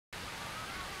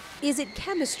Is it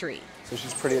chemistry? So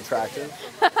she's pretty attractive.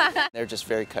 They're just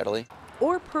very cuddly.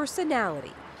 Or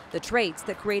personality? The traits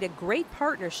that create a great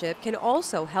partnership can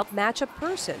also help match a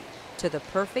person to the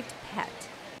perfect pet.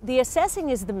 The assessing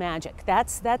is the magic.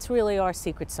 That's really our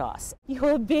secret sauce.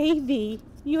 You're a baby.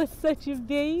 You're such a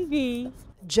baby.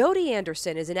 Jody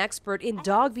Anderson is an expert in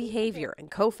dog behavior and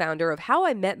co-founder of How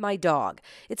I Met My Dog.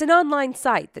 It's an online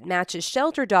site that matches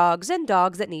shelter dogs and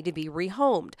dogs that need to be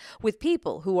rehomed with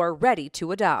people who are ready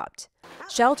to adopt.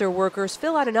 Shelter workers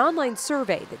fill out an online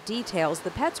survey that details the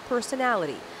pet's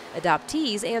personality.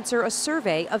 Adoptees answer a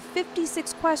survey of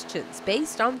 56 questions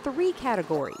based on 3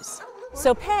 categories.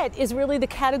 So pet is really the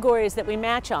categories that we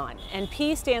match on, and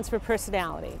P stands for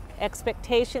personality.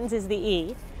 Expectations is the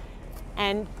E,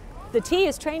 and the T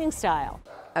is training style.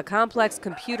 A complex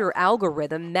computer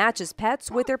algorithm matches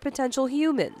pets with their potential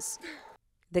humans.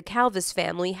 The Calvis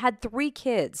family had 3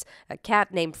 kids, a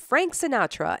cat named Frank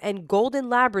Sinatra and golden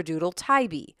labradoodle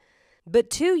Tybee. But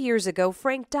 2 years ago,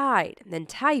 Frank died, and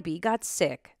Tybee got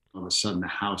sick. All of a sudden, the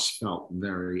house felt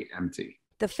very empty.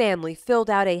 The family filled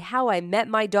out a How I Met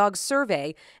My Dog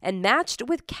survey and matched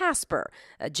with Casper,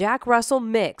 a Jack Russell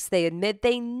mix they admit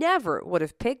they never would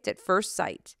have picked at first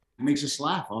sight. It makes us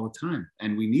laugh all the time,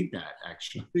 and we need that,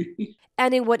 actually.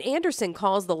 And in what Anderson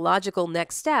calls the logical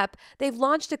next step, they've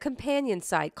launched a companion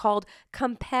site called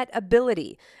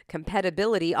Competibiltiy.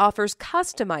 Competibiltiy offers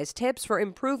customized tips for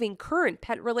improving current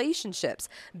pet relationships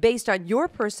based on your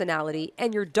personality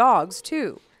and your dog's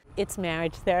too. It's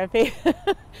marriage therapy.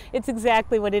 It's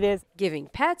exactly what it is. Giving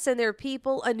pets and their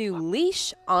people a new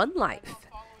leash on life.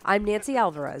 I'm Nancy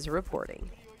Alvarez reporting.